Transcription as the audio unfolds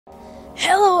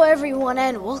Hello everyone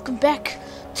and welcome back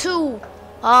to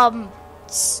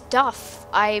stuff.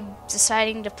 I'm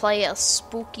deciding to play a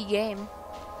spooky game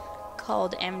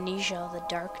called Amnesia, The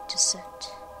Dark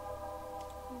Descent.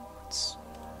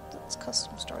 That's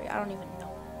custom story. I don't even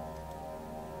know.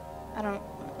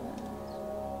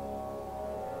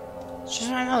 It's just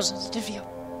my mouse is difficult.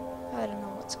 I don't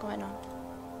know what's going on.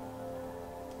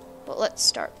 But let's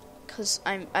start, cause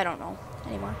I don't know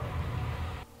anymore.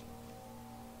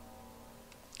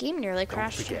 Game nearly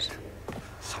crashed. Don't forget,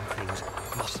 some things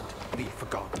mustn't be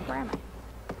forgotten. Where am I?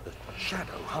 The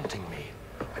shadow hunting me.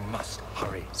 I must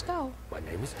hurry. Let's go. My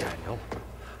name is Daniel.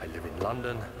 I live in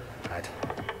London at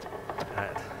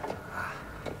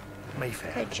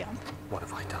Mayfair. Could I jump? What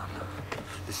have I done?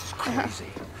 This is crazy.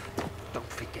 Don't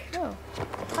forget. Oh,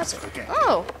 Don't forget.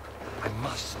 Oh, I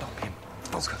must stop him.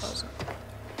 Focus.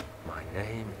 My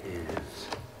name is.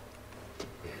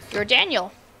 You're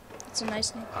Daniel. That's a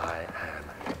nice name. I am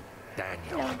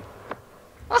Daniel. Yeah.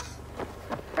 Oh,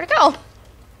 where'd it go?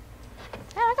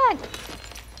 Oh my god.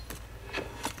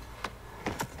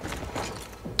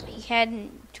 He had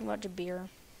too much beer.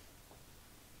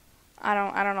 I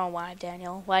don't know why,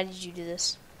 Daniel. Why did you do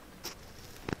this?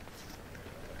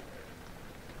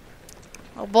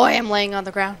 Oh boy, I'm laying on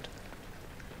the ground.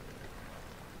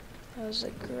 That was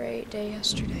a great day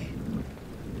yesterday.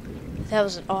 That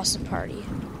was an awesome party.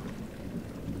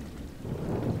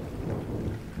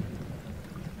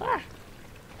 Ah.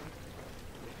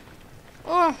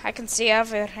 Oh, I can see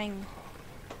everything.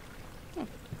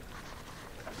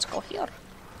 Let's go here.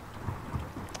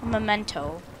 A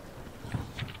memento.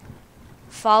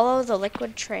 Follow the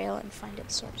liquid trail and find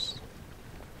its source.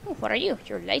 Oh, what are you?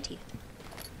 You're Lighty.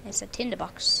 It's a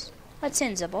tinderbox. What's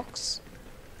in the box?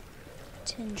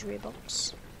 Tindery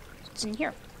box. What's in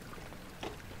here?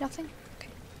 Nothing?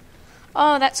 Okay.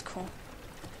 Oh, that's cool.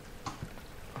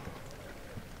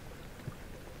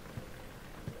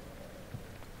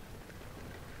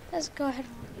 Let's go ahead.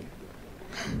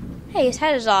 Hey, his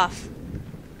head is off.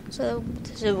 So,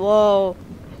 whoa.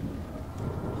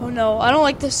 Oh no, I don't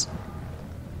like this.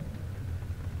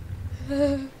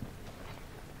 It's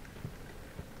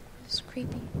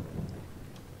creepy.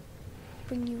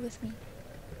 Bring you with me.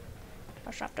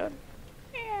 I'll stop doing.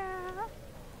 Yeah.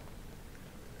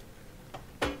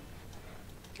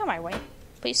 Come my way,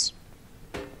 please.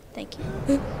 Thank you.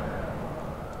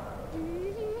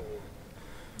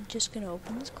 I'm just gonna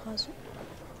open this closet.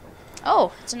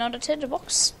 Oh, it's an undated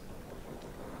box.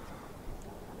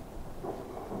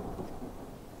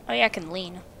 Oh yeah, I can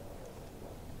lean.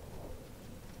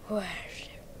 Where's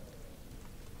there?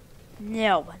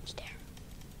 No one's there.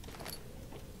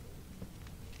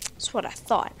 That's what I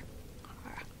thought.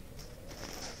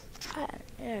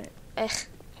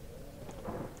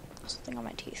 Something on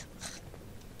my teeth.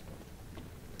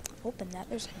 Open that.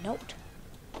 There's a note.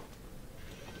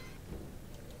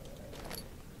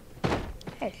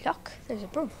 Hey, look. There's a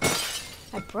broom.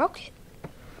 I broke it.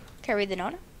 Can I read the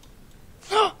note?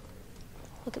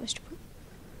 Look at Mr. Broom.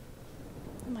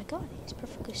 Oh my god, he's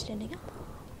perfectly standing up.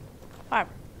 Farmer.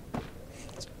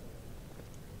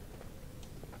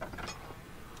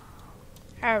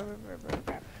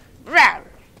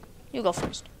 You go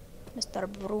first, Mr.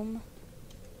 Broom.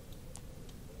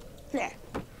 There.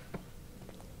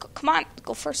 Come on,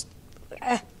 go first.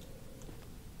 I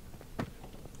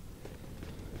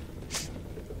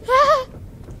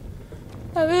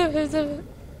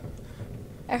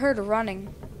heard a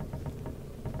running.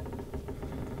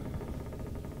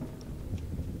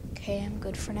 Okay, I'm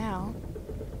good for now.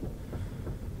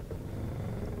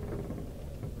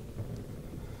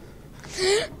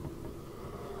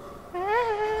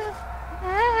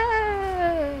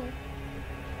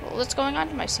 What's going on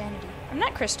to my sanity? I'm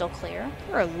not crystal clear.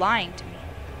 You're lying to me.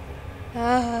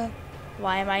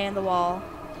 Why am I in the wall?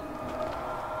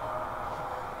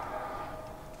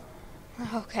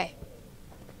 Okay.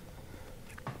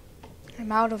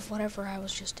 I'm out of whatever I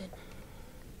was just in.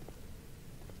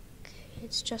 Okay,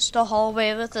 it's just a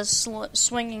hallway with a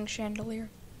swinging chandelier.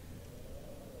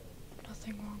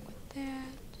 Nothing wrong with that.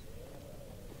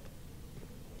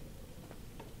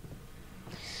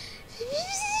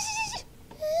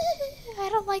 I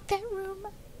don't like that room.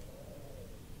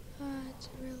 It's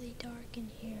really dark in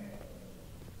here.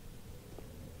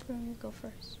 Broom, you go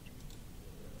first.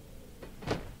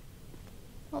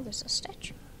 Oh, there's a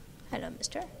statue. Hello,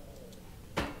 mister.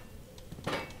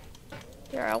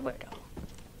 You're a weirdo.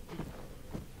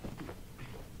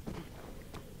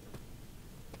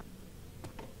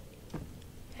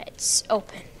 It's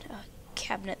open. A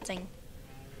cabinet thing.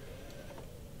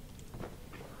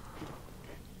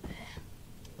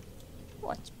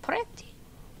 What's pretty?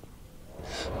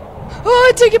 Oh,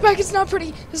 I take it back. It's not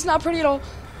pretty. It's not pretty at all.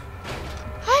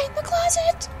 Hide in the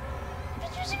closet.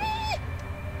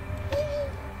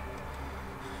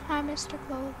 Hi, Mr.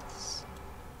 Clothes.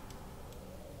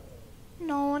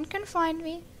 No one can find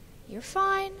me. You're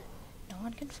fine. No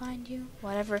one can find you.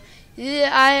 Whatever.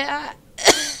 Yeah,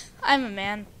 I'm a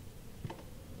man.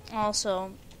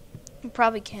 Also, you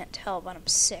probably can't tell, but I'm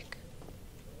sick.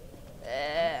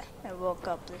 I woke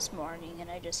up this morning and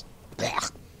I just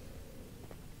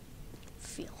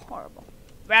feel horrible.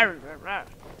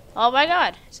 Oh my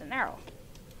god, it's an arrow.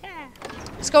 Yeah.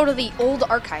 Let's go to the old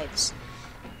archives.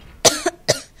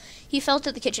 He fell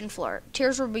to the kitchen floor.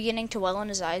 Tears were beginning to well in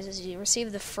his eyes as he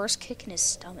received the first kick in his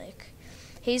stomach.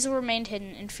 Hazel remained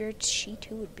hidden and feared she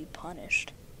too would be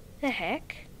punished. The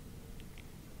heck?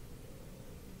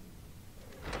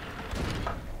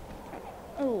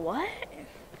 Oh, what?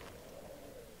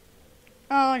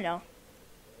 Oh no.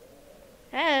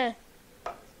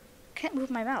 Can't move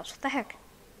my mouse. What the heck?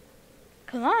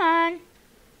 Come on.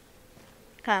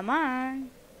 Come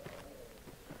on.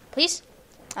 Please?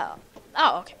 Oh.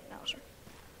 Oh, okay. That was right.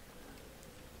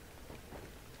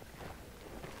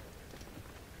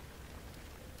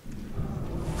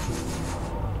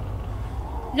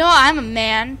 No, I'm a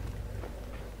man.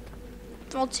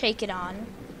 I'll take it on.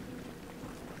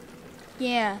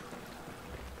 Yeah.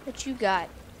 What you got?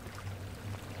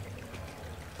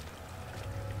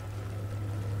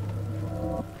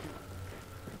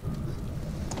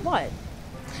 What?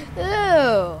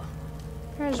 Ew.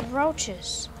 There's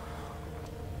roaches.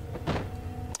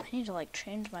 I need to like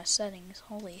change my settings.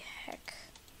 Holy heck.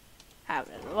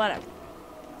 Whatever.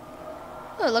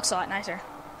 Oh, it looks a lot nicer.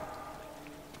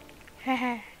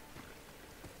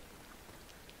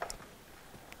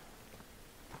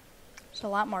 It's a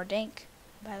lot more dank.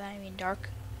 By that I mean dark.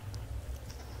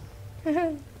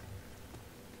 Oh.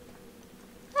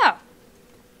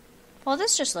 Well,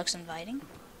 this just looks inviting.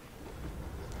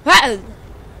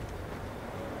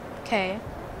 Okay.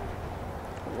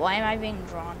 Why am I being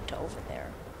drawn to over there?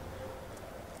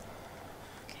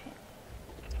 Okay.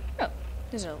 Oh,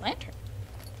 there's a lantern.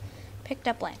 Picked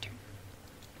up lantern.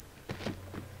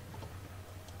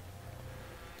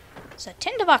 It's a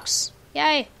tinderbox.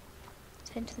 Yay. Let's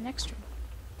head to the next room.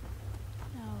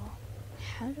 Oh,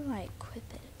 how do I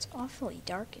equip it? It's awfully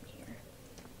dark in here.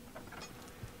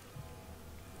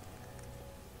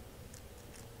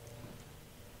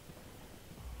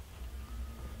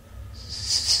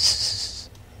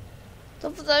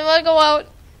 I want to go out.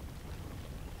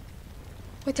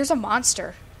 Wait, there's a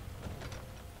monster.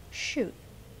 Shoot.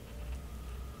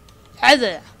 Hi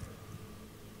there.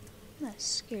 I'm not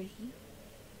scared of you.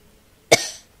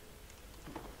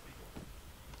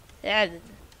 There's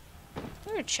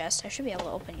a chest. I should be able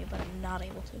to open you, but I'm not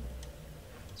able to.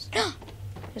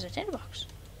 There's a tinderbox.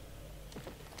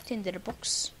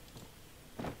 Tinderbox.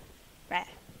 Right.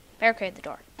 Barricade the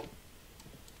door.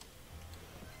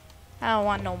 I don't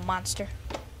want no monster.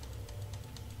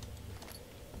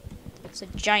 It's a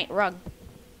giant rug.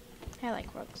 I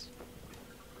like rugs.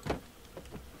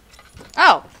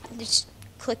 Oh! I just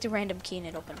clicked a random key and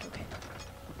it opened. Okay.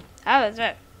 Oh, that's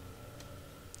it.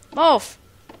 Move!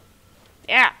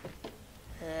 Yeah.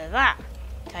 That.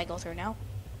 Can I go through now?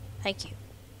 Thank you.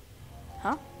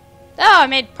 Huh? Oh, I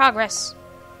made progress.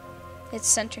 It's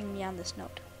centering me on this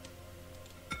note.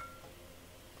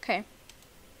 Okay.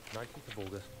 19th of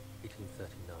August,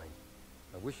 1839.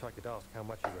 I wish I could ask how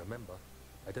much you remember.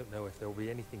 I don't know if there will be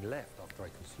anything left after I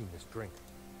consume this drink.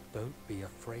 Don't be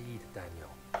afraid, Daniel.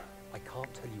 I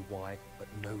can't tell you why, but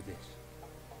know this.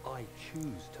 I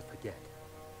choose to forget.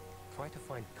 Try to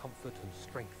find comfort and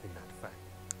strength in that fact.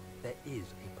 There is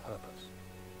a purpose.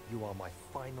 You are my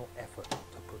final effort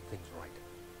to put things right.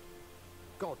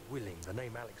 God willing, the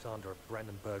name Alexander of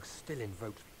Brandenburg still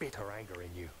invokes bitter anger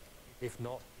in you. If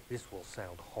not, this will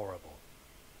sound horrible.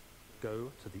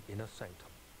 Go to the inner sanctum,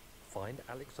 find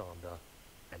Alexander,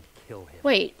 and kill him.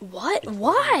 Wait, what?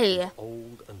 Why?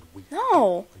 Old and weak.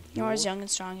 No. You're as young and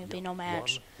strong, you'll be no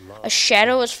match. A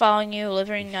shadow is following you,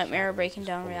 living nightmare, breaking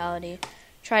down reality.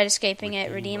 Tried escaping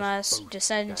it, redeem us,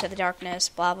 descend into the darkness,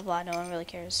 blah blah blah. No one really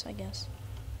cares, I guess.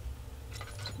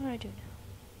 So what do I do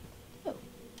now?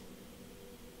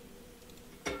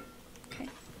 Oh. Okay.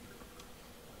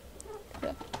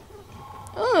 Yeah.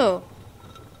 Oh.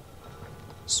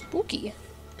 Spooky.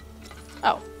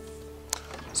 Oh.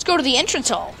 Let's go to the entrance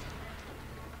hall.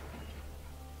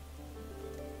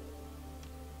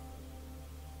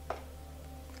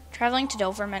 Traveling to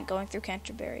Dover meant going through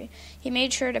Canterbury. He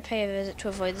made sure to pay a visit to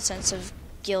avoid the sense of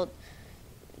guilt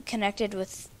connected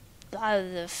with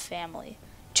the family.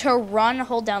 To run,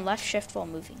 hold down left shift while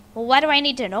moving. Well, why do I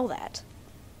need to know that?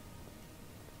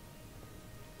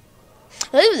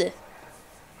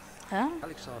 Huh?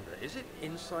 Alexander, is it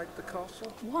inside the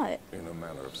castle? What? In a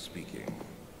manner of speaking.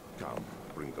 Come,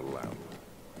 bring the lamp.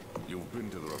 You've been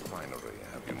to the refinery,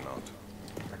 have you not?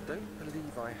 I don't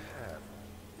believe I have.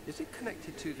 Is it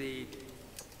connected to the...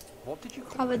 What did you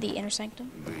call Probably it? the inner sanctum.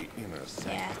 The inner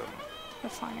sanctum.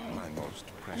 Refinery. My most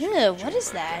precious Ew, what is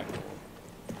chamber, that?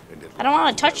 and it I don't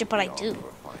want to lies touch it, but I well do. beyond the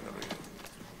refinery.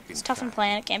 It's In tough and fact,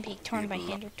 plant, can't be torn by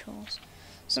hand or tools.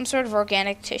 Some sort of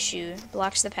organic tissue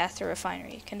blocks the path to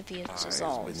refinery. It can be lies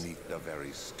dissolved. beneath the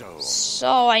very stone.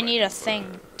 So I need a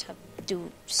thing to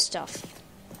do stuff.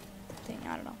 I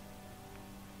don't know.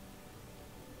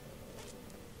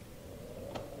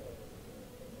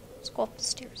 Let's go up the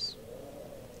stairs.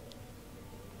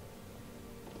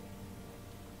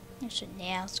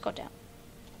 Yeah, let's go down.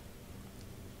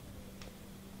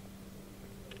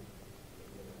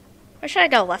 Where should I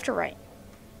go, left or right?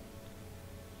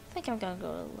 I think I'm gonna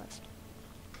go to the left.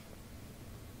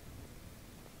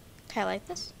 Can I like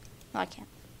this? No, I can't.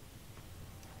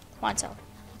 Wine cellar.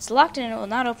 It's locked and it will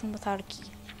not open without a key.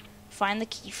 Find the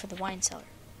key for the wine cellar.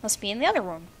 Must be in the other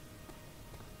room.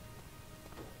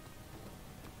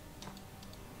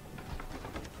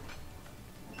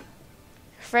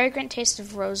 A fragrant taste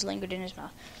of rose lingered in his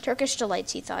mouth. Turkish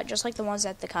delights, he thought, just like the ones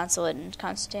at the consulate in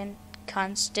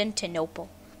Constantinople.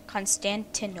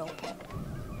 Constantinople.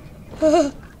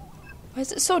 Why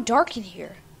is it so dark in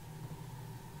here?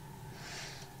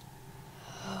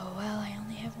 Oh, well, I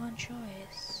only have one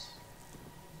choice.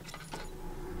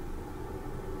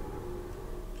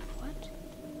 What?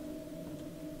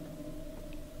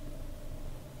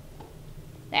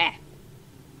 Ah.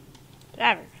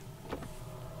 Whatever.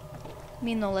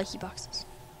 Me no likey boxes.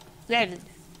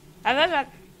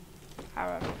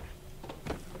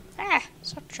 Ah,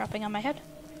 stop dropping on my head.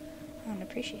 I don't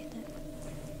appreciate that.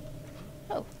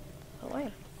 Oh,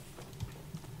 wait.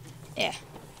 Yeah,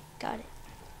 got it.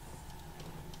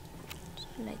 Just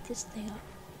light this thing up.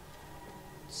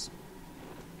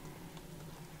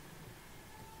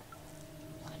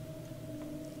 What?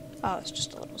 Oh, it's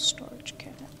just a little storage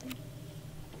cabinet thing.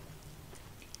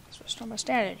 So I store my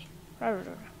sanity. Oh,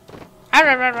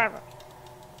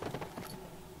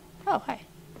 hi.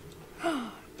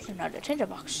 It's another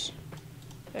tinderbox.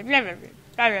 Yeah.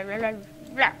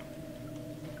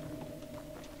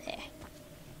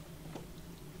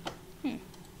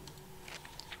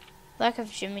 Lack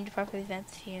of shimming to properly vent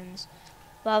the fumes.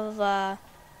 Blah blah blah.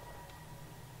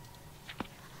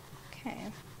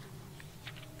 Okay.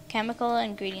 Chemical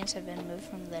ingredients have been moved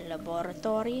from the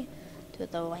laboratory to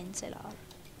the wine cellar.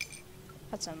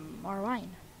 That's some more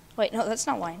wine. Wait, no, that's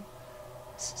not wine.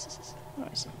 What do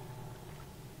I say?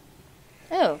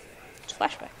 Oh, it's a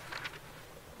flashback.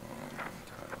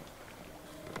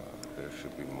 There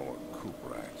should be more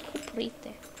cuprite.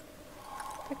 Cuprite.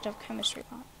 Picked up chemistry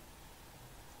pot.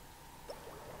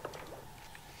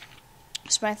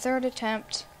 It's my third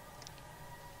attempt.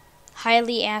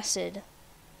 Highly acid.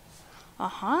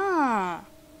 Aha!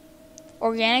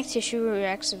 Organic tissue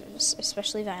reacts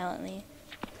especially violently.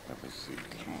 Let me see.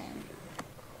 Okay.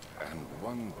 And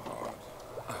one part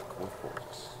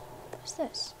aquaforce. What's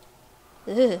this?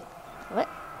 Ugh. What?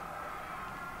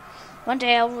 One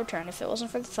day I'll return. If it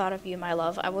wasn't for the thought of you, my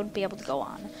love, I wouldn't be able to go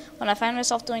on. When I find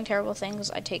myself doing terrible things,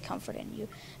 I take comfort in you.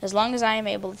 As long as I am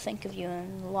able to think of you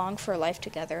and long for a life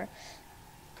together,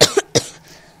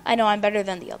 I know I'm better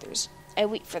than the others. I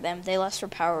weep for them. They lust for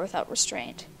power without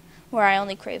restraint, where I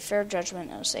only crave fair judgment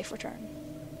and a safe return.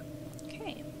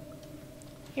 Okay.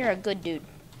 You're a good dude,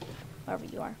 whoever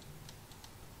you are.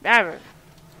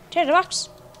 Tinderbox.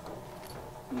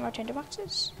 More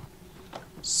tinderboxes.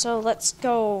 So let's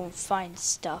go find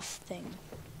stuff thing.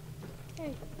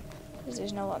 Okay. Because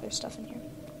there's no other stuff in here.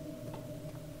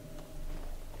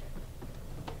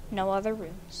 No other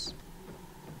rooms.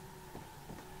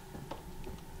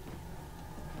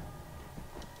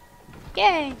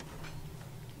 Yay!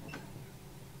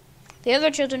 The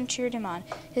other children cheered him on,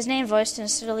 his name voiced in a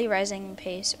steadily rising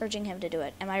pace, urging him to do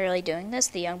it. Am I really doing this?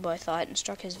 The young boy thought, and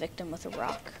struck his victim with a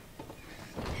rock.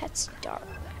 That's dark.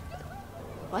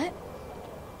 What?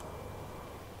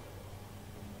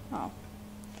 Oh.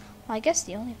 Well, I guess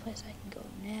the only place I can go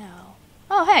now...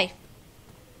 Oh, hey!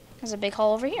 There's a big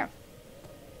hole over here.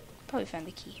 Probably find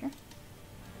the key here.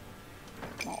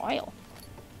 More oil.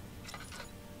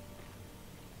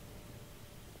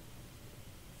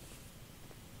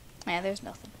 Yeah, there's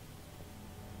nothing.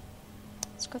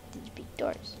 Let's go through these big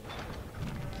doors.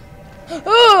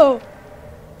 Oh!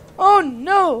 Oh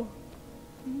no!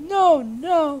 No,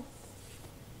 no!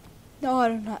 No, I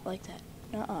do not like that.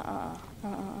 No, no,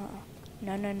 no,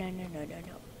 no, no, no, no, no.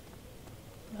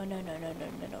 No, no, no, no, no, no,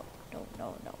 no, no,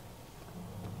 no, no.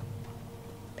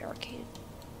 barricaded.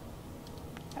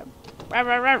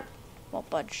 Rawr. Won't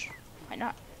budge. Why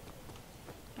not?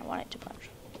 I want it to budge.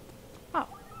 Oh.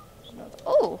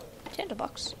 Oh!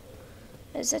 Tinderbox.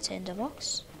 There's a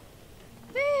tinderbox.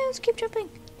 Hey, let's keep jumping.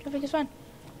 Jumping is fun.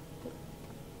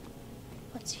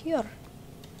 What's here?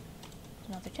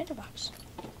 Another tinderbox.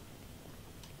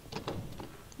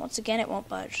 Once again, it won't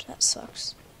budge. That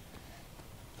sucks.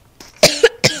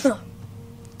 Oh,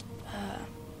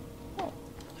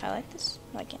 I like this.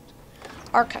 No, I can't.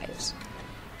 Archives.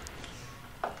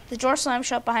 The door slammed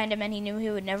shut behind him, and he knew he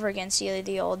would never again see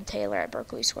the old tailor at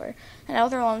Berkeley Square.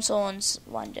 Another lone soul in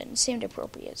London seemed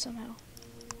appropriate somehow.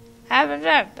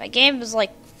 My game was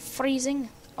like freezing.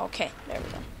 Okay, there we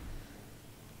go.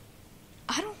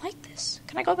 I don't like this.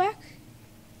 Can I go back?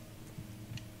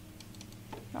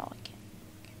 No, I can't.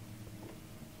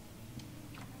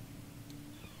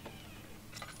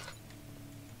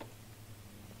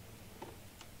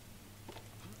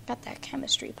 Got that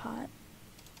chemistry pot.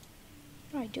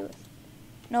 What do I do with it?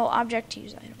 No object to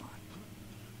use item on.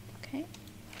 Okay.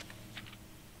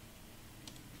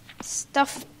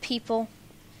 Stuff, people.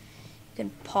 You can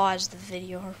pause the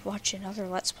video or watch another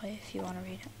Let's Play if you want to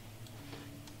read it.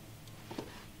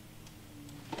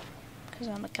 Because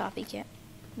I'm a copycat.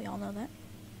 We all know that.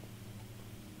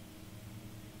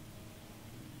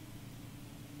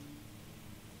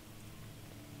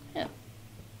 Yeah.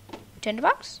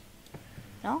 Tinderbox?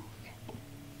 No? Okay.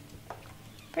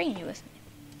 Bringing you with me.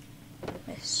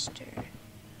 Mister.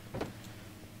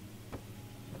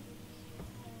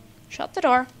 Shut the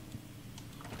door.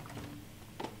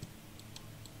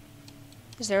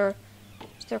 Is there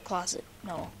a closet?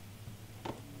 No.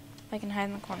 I can hide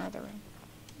in the corner of the room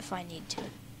if I need to.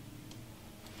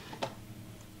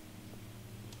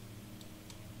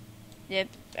 Yep.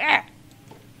 Ah!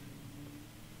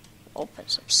 Open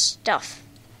some stuff.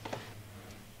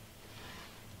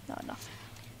 No, nothing.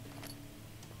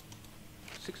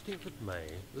 16th of May,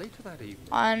 later that evening.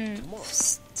 On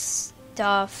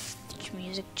stuff,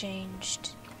 music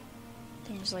changed,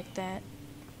 things like that.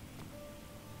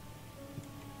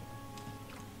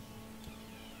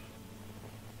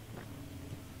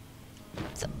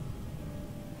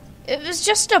 It was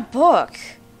just a book.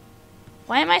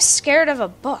 Why am I scared of a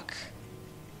book?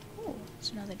 Oh,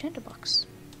 it's another tinderbox.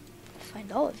 I'll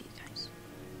find all of you guys.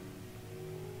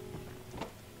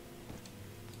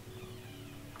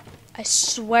 I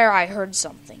swear I heard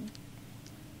something.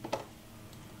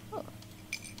 Oh.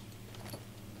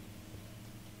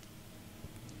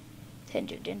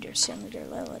 Dinder, cylinder,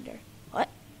 cylinder. What?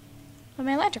 Let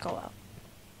my lantern go out.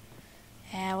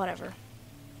 Eh, whatever.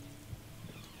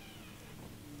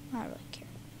 I don't really care.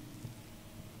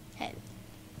 Head.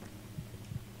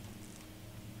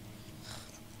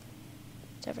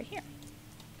 It's over here.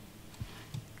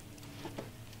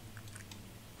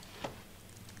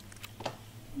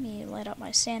 Let me light up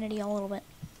my sanity a little bit.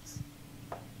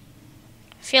 I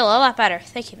feel a lot better.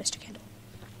 Thank you, Mr. Kendall.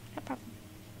 No problem.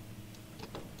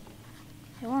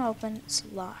 It won't open. It's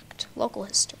locked. Local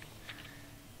history.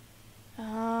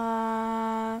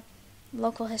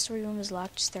 Local history room is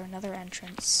locked. Is there another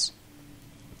entrance?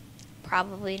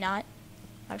 Probably not.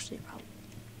 Actually, probably.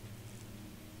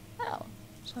 Oh,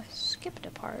 so I skipped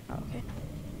a part. Oh, okay.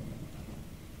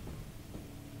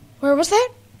 Where was that?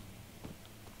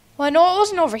 Well, I know it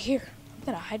wasn't over here. I'm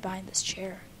gonna hide behind this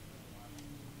chair.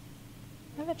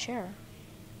 I have a chair.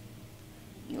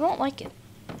 You won't like it.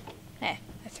 Eh,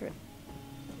 I threw it.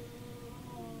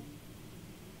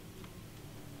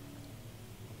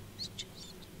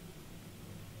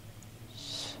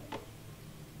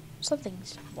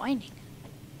 Something's whining.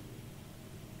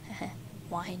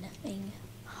 Whining.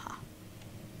 Ha.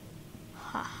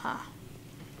 Ha ha.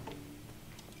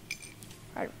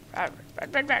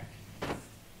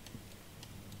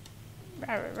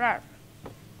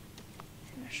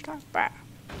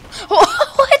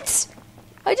 What?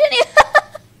 I didn't even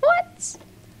what?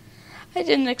 I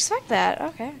didn't expect that.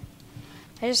 Okay.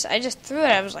 I just threw it.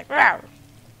 I was like, rawr,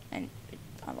 and it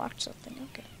unlocked something.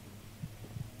 Okay.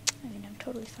 I mean, I'm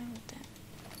totally fine with that.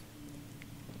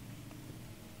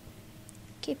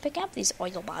 Keep picking up these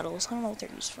oil bottles. I don't know what they're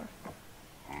used for.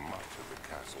 Much of the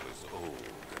castle is old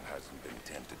and hasn't been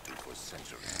tended to for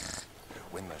centuries.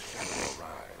 When the shadow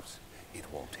arrives, it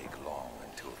won't take long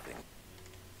until things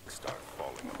start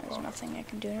falling apart. There's nothing I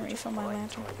can do to refill my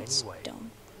lantern. It's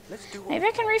dumb. Let's do Maybe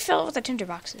I can refill it with the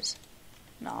tinderboxes.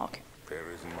 No, okay.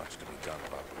 There isn't much to be done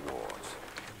about the walls.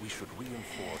 We should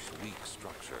reinforce weak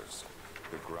structures.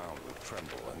 The ground will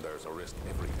tremble, and there's a risk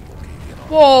everything will cave in on.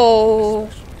 Whoa!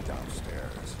 Especially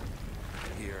downstairs.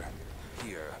 Here,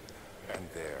 and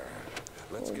there.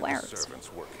 Let's get Where the is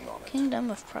servants working on it. Kingdom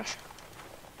of Prussia.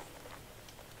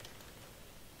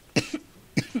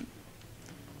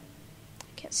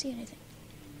 see anything.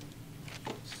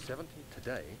 70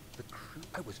 today. The crew.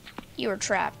 I was. You were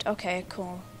trapped. Okay,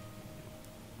 cool.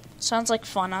 Sounds like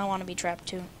fun. I want to be trapped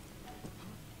too.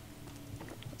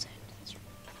 What's that?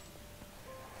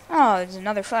 Oh, there's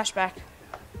another flashback.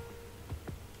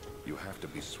 You have to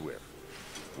be swift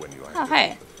when you Oh, activate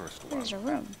hey. the first one. There's a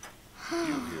room. You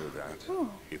hear that? Oh.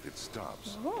 If it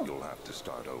stops, Oh. you'll have to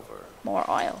start over. More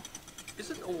oil.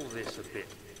 Isn't all this a bit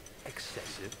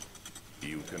excessive?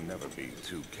 You can never be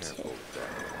too careful,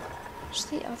 Daniel. Where's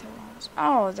the other ones?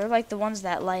 Oh, they're like the ones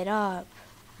that light up.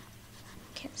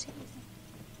 Can't see anything.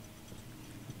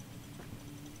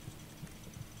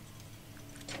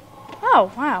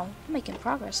 Oh, wow. I'm making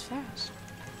progress fast.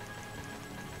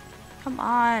 Come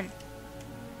on.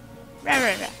 Rah,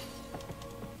 rah, rah.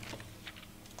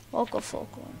 Vocal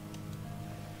folklore.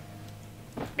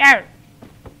 Rah.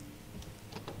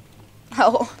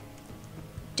 Oh.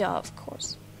 Duh, of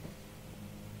course.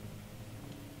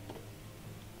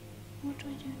 What do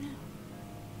I do now?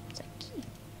 It's a key.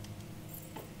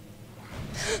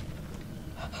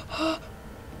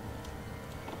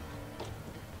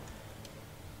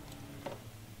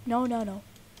 No, no, no.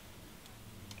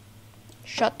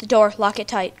 Shut the door. Lock it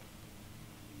tight.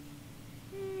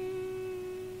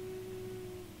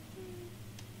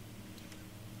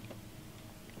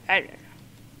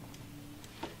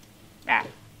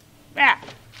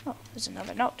 Oh, there's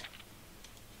another note.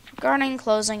 Regarding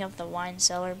closing of the wine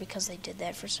cellar because they did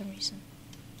that for some reason.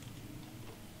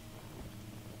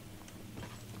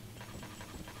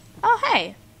 Oh,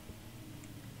 hey!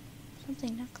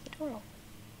 Something knocked the door open.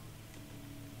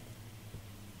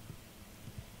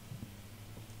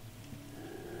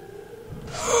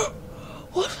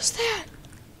 What was that?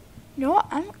 You know what?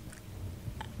 I'm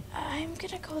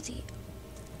gonna go the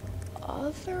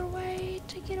other way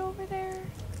to get over there.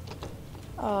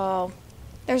 Oh,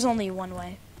 there's only one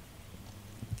way.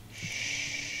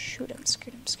 Shoot, I'm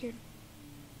scared, I'm scared.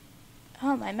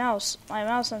 Oh, my mouse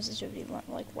sensitivity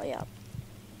went like way up.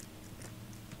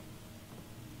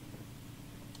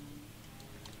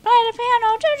 Play the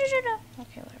piano.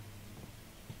 Okay, whatever.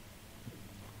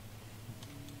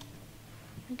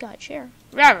 I got a chair.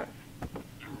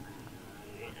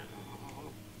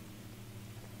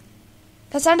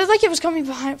 That sounded like it was coming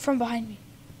from behind me.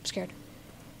 I'm scared.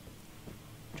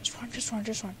 Just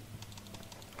run.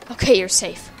 Okay, you're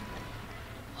safe.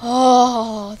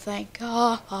 Oh, thank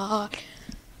God. Ah.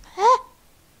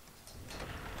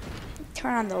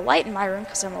 Turn on the light in my room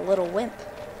because I'm a little wimp.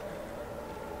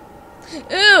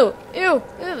 Ew.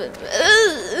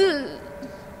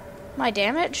 Am I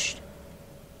damaged?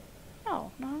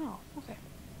 No.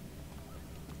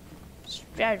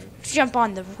 Okay. Jump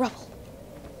on the rubble.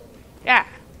 Yeah.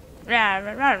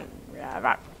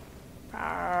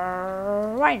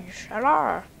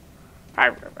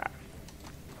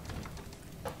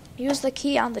 Use the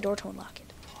key on the door to unlock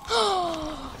it.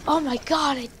 Oh my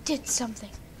God, I did something.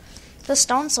 The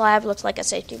stone slab looked like a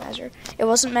safety measure. It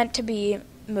wasn't meant to be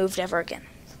moved ever again.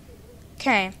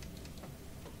 Okay.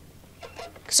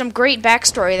 Some great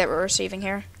backstory that we're receiving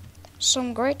here.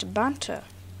 Some great banter.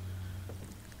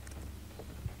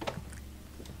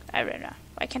 I don't know.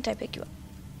 Why can't I pick you up?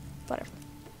 Whatever.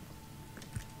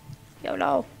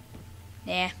 YOLO.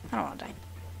 Nah, I don't want to die.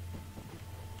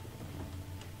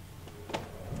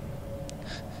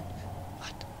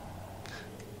 What?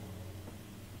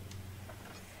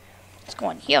 Let's go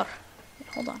in here.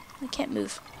 Hold on. I can't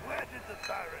move.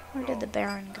 Where did the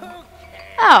Baron go?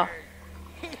 Oh!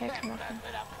 Okay, come on.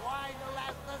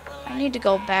 I need to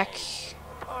go back here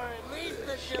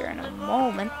in a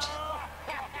moment.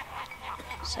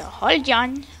 So, hold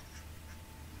on.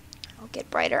 I'll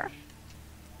get brighter.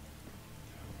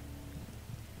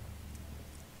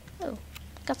 Oh,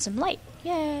 got some light.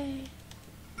 Yay.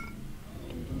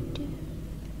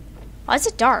 Why is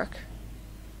it dark?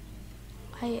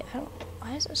 I don't...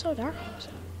 Why is it so dark? I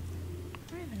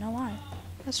don't even know why.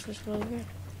 This was really weird.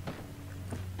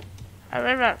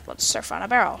 Let's surf on a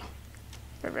barrel.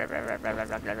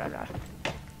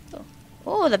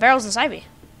 Oh, the barrel's inside me.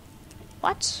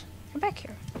 What? Come back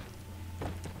here.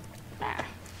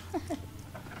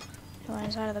 Go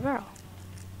inside of the barrel.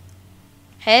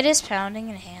 Head is pounding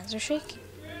and hands are shaking.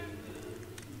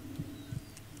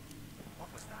 What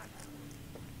was that?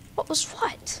 What was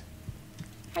what?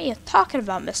 What are you talking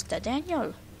about, Mr.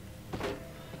 Daniel?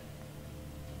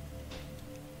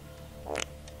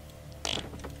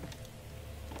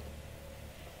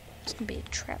 It's gonna be a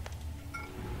trap.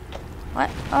 What?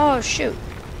 Oh, shoot.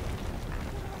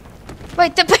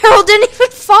 Wait, the barrel didn't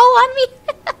even fall on me?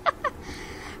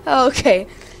 Okay.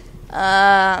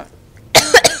 Am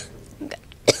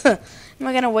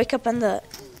I gonna wake up in the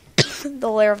The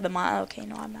lair of the mine. Okay,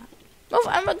 no, I'm not. Move!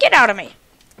 Get out of me!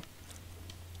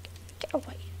 Get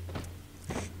away.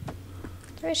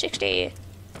 360.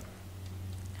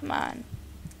 Come on.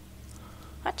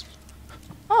 What?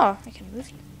 Oh, I can move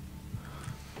you.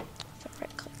 With a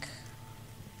right click.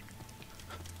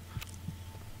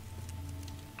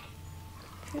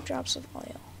 A few drops of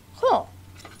oil. Cool.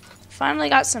 Finally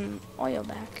got some oil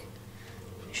back.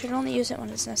 I should only use it when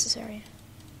it's necessary.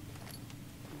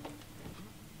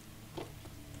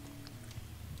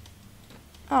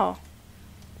 Oh.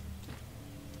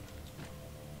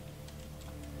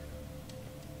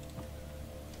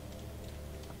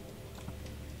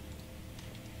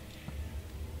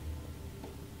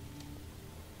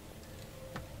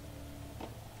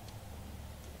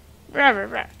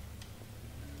 Rah.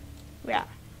 Yeah.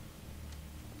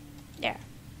 Yeah.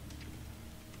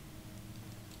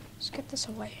 Let's get this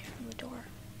away from the door.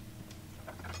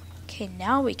 Okay,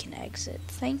 now we can exit.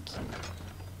 Thank you.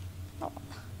 Oh.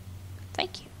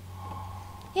 Thank you.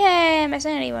 Yay, my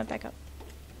sanity went back up.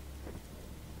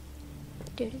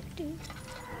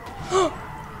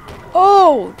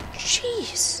 Oh,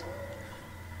 jeez.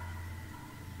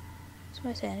 Is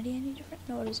my sanity any different?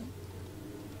 No, it isn't.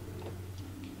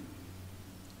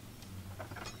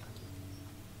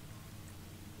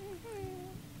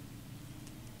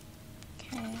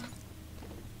 Okay.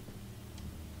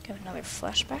 Give another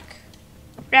flashback.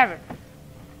 Rabbit.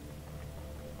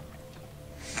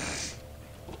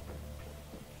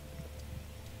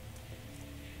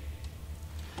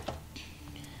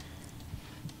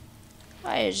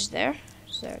 Is there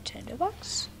a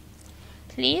tinderbox?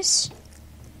 Please?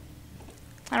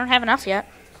 I don't have enough yet.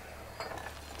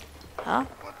 Huh?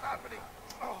 What's happening?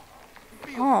 Oh,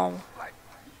 Oh. like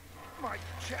my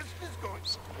chest is going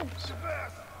to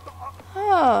burst.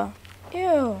 Oh.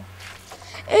 Ew.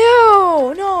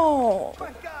 Ew. No.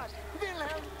 My God,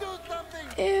 Wilhelm, do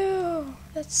something. Ew.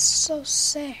 That's so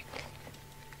sick.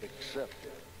 Accept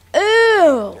it.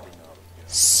 Ew.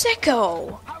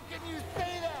 Sicko. How can you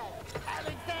say that?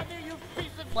 Alexander, you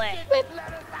piece of shit. Whip.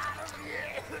 Let us out of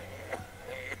here.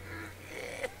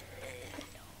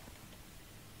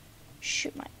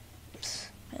 Shoot, my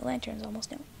lantern's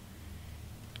almost out.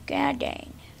 God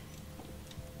dang.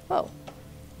 Whoa.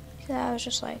 I was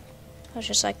just like,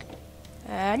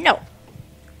 no.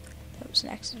 That was an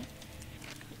accident.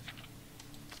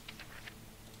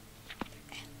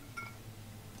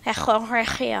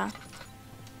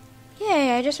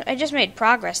 Yay, I just made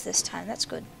progress this time. That's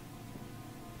good.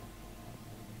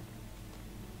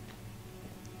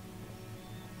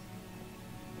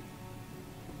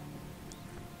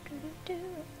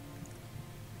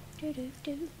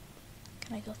 Can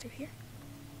I go through here?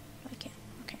 No, I can't.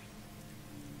 Okay.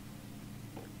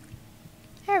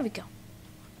 There we go.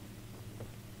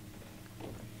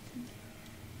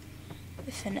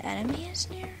 If an enemy is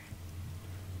near?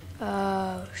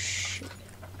 Oh, shoot.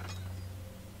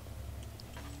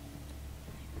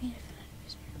 I mean, if an enemy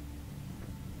is near.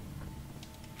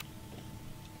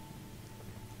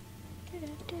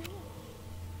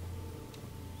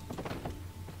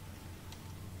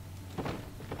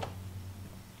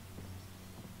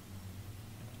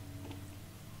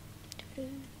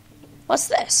 What's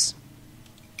this?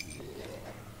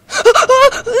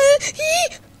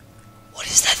 What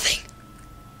is that thing?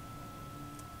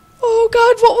 Oh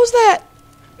God, what was that?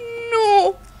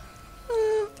 No.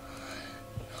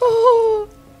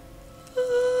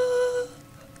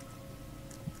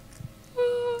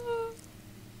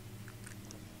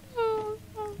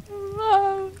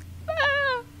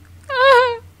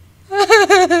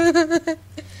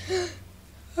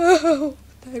 Oh,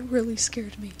 that really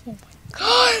scared me. Oh my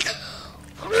God.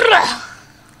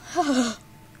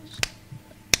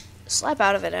 Slap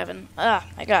out of it, Evan. Ah,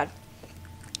 my God.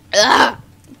 Ah,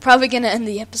 probably gonna end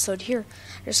the episode here.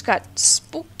 I just got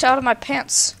spooked out of my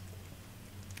pants.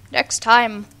 Next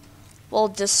time, we'll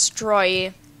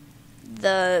destroy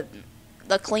the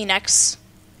Kleenex.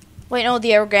 Wait, no,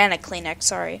 the organic Kleenex.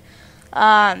 Sorry.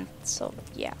 So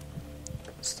yeah.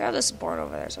 Let's throw this board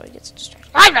over there so he gets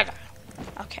distracted.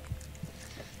 Okay.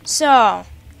 So,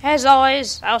 as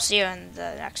always, I'll see you in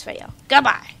the next video.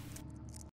 Goodbye.